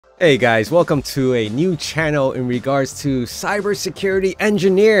Hey guys, welcome to a new channel in regards to cybersecurity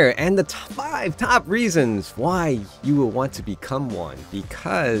engineer and the 5 top reasons why you will want to become one,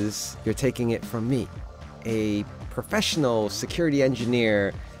 because you're taking it from me. A professional security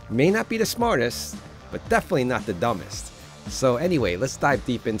engineer may not be the smartest, but definitely not the dumbest. So anyway, let's dive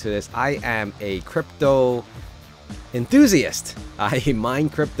deep into this. I am a crypto enthusiast. I mine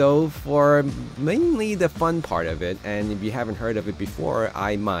crypto for mainly the fun part of it, and if you haven't heard of it before,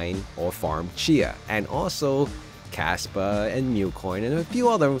 I mine or farm Chia and also Kaspa and Mucoin and a few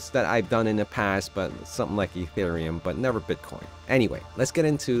others that I've done in the past, but something like Ethereum, but never Bitcoin. Anyway, let's get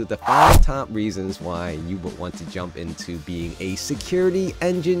into the 5 top reasons why you would want to jump into being a security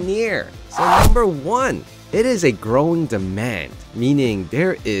engineer. So number 1, it is a growing demand, meaning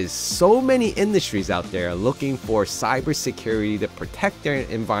there is so many industries out there looking for cybersecurity to protect their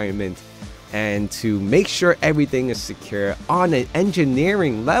environment and to make sure everything is secure on an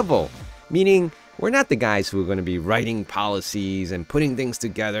engineering level. Meaning, we're not the guys who are going to be writing policies and putting things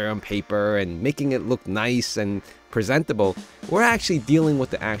together on paper and making it look nice and presentable. We're actually dealing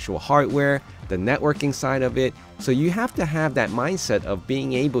with the actual hardware, the networking side of it. So you have to have that mindset of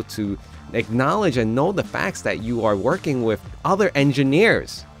being able to acknowledge and know the facts that you are working with other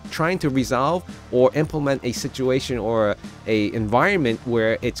engineers trying to resolve or implement a situation or a environment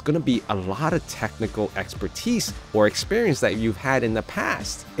where it's going to be a lot of technical expertise or experience that you've had in the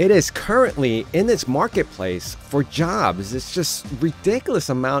past. It is currently in its marketplace for jobs. It's just ridiculous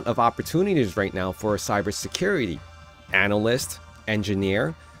amount of opportunities right now for a cybersecurity analyst,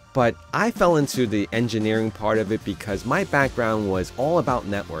 engineer. But I fell into the engineering part of it because my background was all about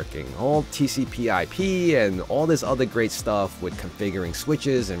networking, all TCP/IP and all this other great stuff with configuring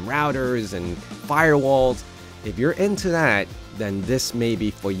switches and routers and firewalls. If you're into that, then this may be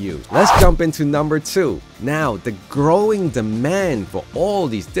for you. Let's jump into number 2. Now, the growing demand for all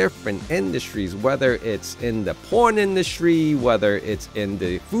these different industries, whether it's in the porn industry, whether it's in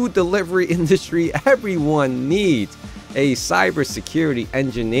the food delivery industry, everyone needs a cybersecurity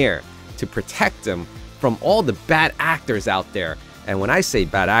engineer to protect them from all the bad actors out there. And when I say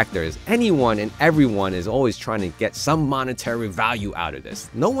bad actors, anyone and everyone is always trying to get some monetary value out of this.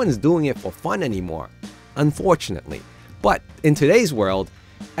 No one's doing it for fun anymore, unfortunately. But in today's world,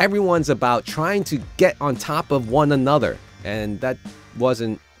 everyone's about trying to get on top of one another. And that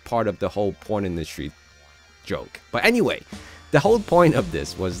wasn't part of the whole porn industry joke. But anyway, the whole point of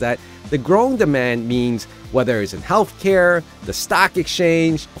this was that the growing demand means whether it's in healthcare, the stock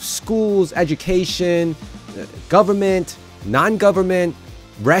exchange, schools, education, government, non-government,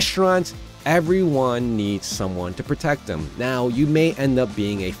 restaurants, everyone needs someone to protect them. Now, you may end up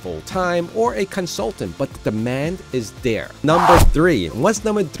being a full-time or a consultant, but the demand is there. Number 3. What's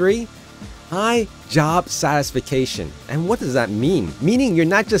number 3? High job satisfaction. And what does that mean? Meaning you're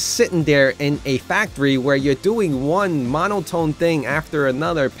not just sitting there in a factory where you're doing one monotone thing after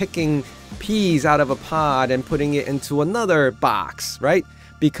another, picking peas out of a pod and putting it into another box, right?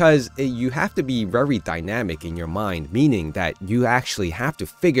 Because you have to be very dynamic in your mind, meaning that you actually have to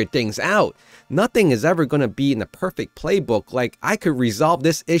figure things out. Nothing is ever going to be in the perfect playbook like I could resolve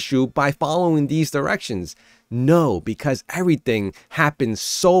this issue by following these directions. No, because everything happens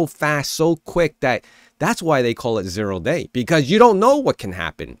so fast, so quick that's why they call it 0 day, because you don't know what can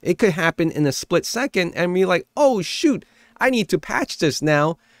happen. It could happen in a split second and be like, oh shoot, I need to patch this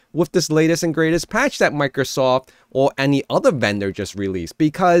now with this latest and greatest patch that Microsoft or any other vendor just released,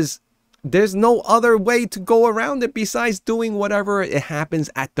 because there's no other way to go around it besides doing whatever it happens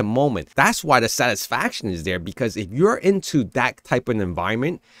at the moment. That's why the satisfaction is there, because if you're into that type of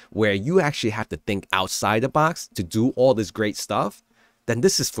environment where you actually have to think outside the box to do all this great stuff, then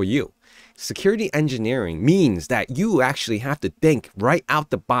this is for you. Security engineering means that you actually have to think right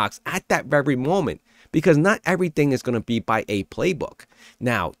out the box at that very moment, because not everything is going to be by a playbook.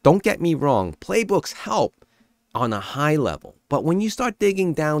 Now, don't get me wrong, playbooks help on a high level. But when you start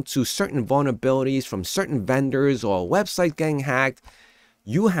digging down to certain vulnerabilities from certain vendors or a website getting hacked,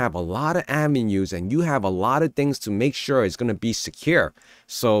 you have a lot of avenues and you have a lot of things to make sure it's going to be secure.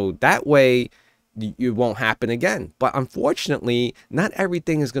 So that way it won't happen again. But unfortunately, not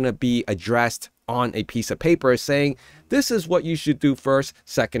everything is going to be addressed on a piece of paper saying, this is what you should do first,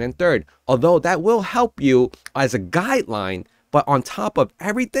 second, and third. Although that will help you as a guideline, but on top of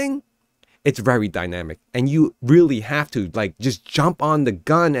everything, it's very dynamic, and you really have to just jump on the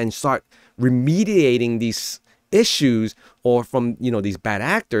gun and start remediating these issues or from these bad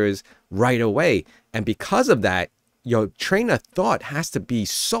actors right away. And because of that, your train of thought has to be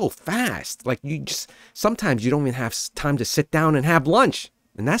so fast. Like sometimes you don't even have time to sit down and have lunch.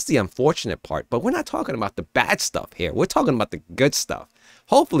 And that's the unfortunate part. But we're not talking about the bad stuff here. We're talking about the good stuff.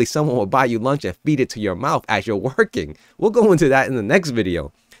 Hopefully someone will buy you lunch and feed it to your mouth as you're working. We'll go into that in the next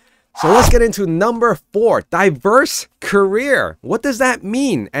video. So let's get into number 4, diverse career. What does that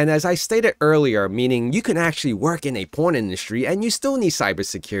mean? And as I stated earlier, meaning you can actually work in a porn industry and you still need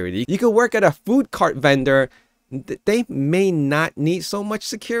cybersecurity. You could work at a food cart vendor. They may not need so much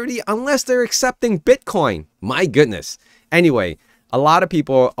security unless they're accepting Bitcoin. My goodness. Anyway, a lot of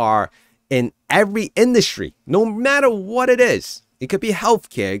people are in every industry, no matter what it is. It could be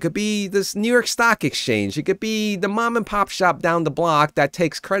healthcare. It could be this New York Stock Exchange. It could be the mom and pop shop down the block that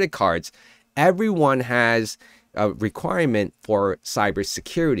takes credit cards. Everyone has a requirement for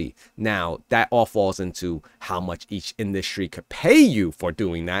cybersecurity. Now, that all falls into how much each industry could pay you for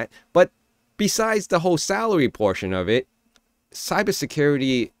doing that. But besides the whole salary portion of it,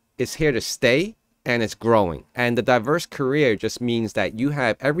 cybersecurity is here to stay. And it's growing. And the diverse career just means that you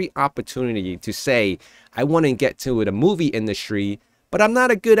have every opportunity to say, I want to get to the movie industry, but I'm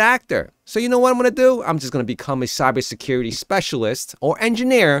not a good actor. So you know what I'm going to do? I'm just going to become a cybersecurity specialist or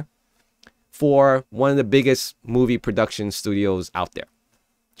engineer for one of the biggest movie production studios out there.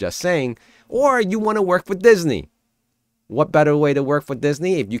 Just saying. Or you want to work for Disney. What better way to work for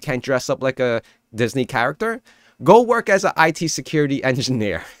Disney if you can't dress up like a Disney character? Go work as an IT security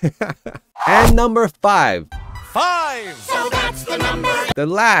engineer. And number 5. So that's the number. The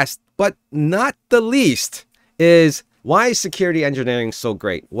last, but not the least, is why is security engineering so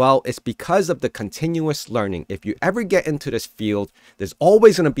great? Well, it's because of the continuous learning. If you ever get into this field, there's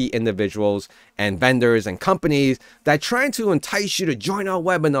always going to be individuals and vendors and companies that are trying to entice you to join our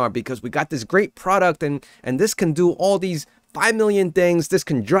webinar because we got this great product and this can do all these 5 million things. This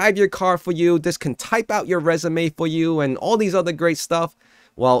can drive your car for you. This can type out your resume for you and all these other great stuff.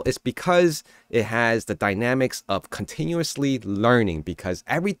 Well, it's because it has the dynamics of continuously learning, because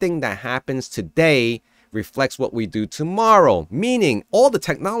everything that happens today reflects what we do tomorrow. Meaning all the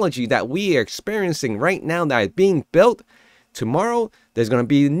technology that we are experiencing right now that is being built, tomorrow there's going to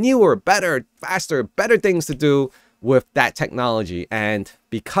be newer, better, faster, better things to do with that technology. And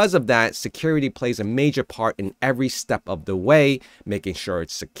because of that, security plays a major part in every step of the way, making sure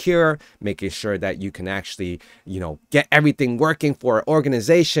it's secure, making sure that you can actually, get everything working for an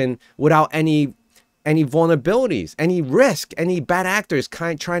organization without any vulnerabilities, any risk, any bad actors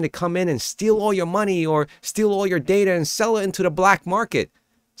trying to come in and steal all your money or steal all your data and sell it into the black market.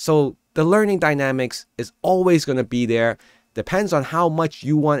 So the learning dynamics is always going to be there. Depends on how much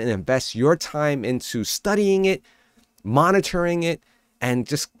you want to invest your time into studying it, monitoring it, and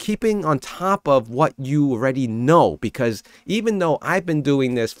just keeping on top of what you already know. Because even though I've been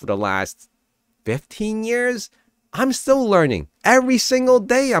doing this for the last 15 years, I'm still learning. Every single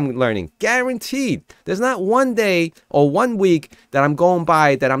day I'm learning, guaranteed. There's not one day or 1 week that I'm going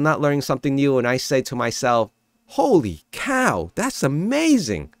by that I'm not learning something new and I say to myself, holy cow, that's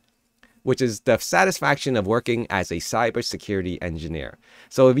amazing. Which is the satisfaction of working as a cybersecurity engineer.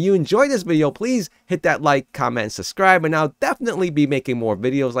 So if you enjoyed this video, please hit that like, comment, and subscribe. And I'll definitely be making more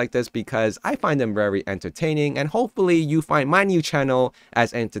videos like this because I find them very entertaining. And hopefully you find my new channel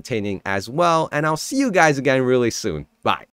as entertaining as well. And I'll see you guys again really soon. Bye.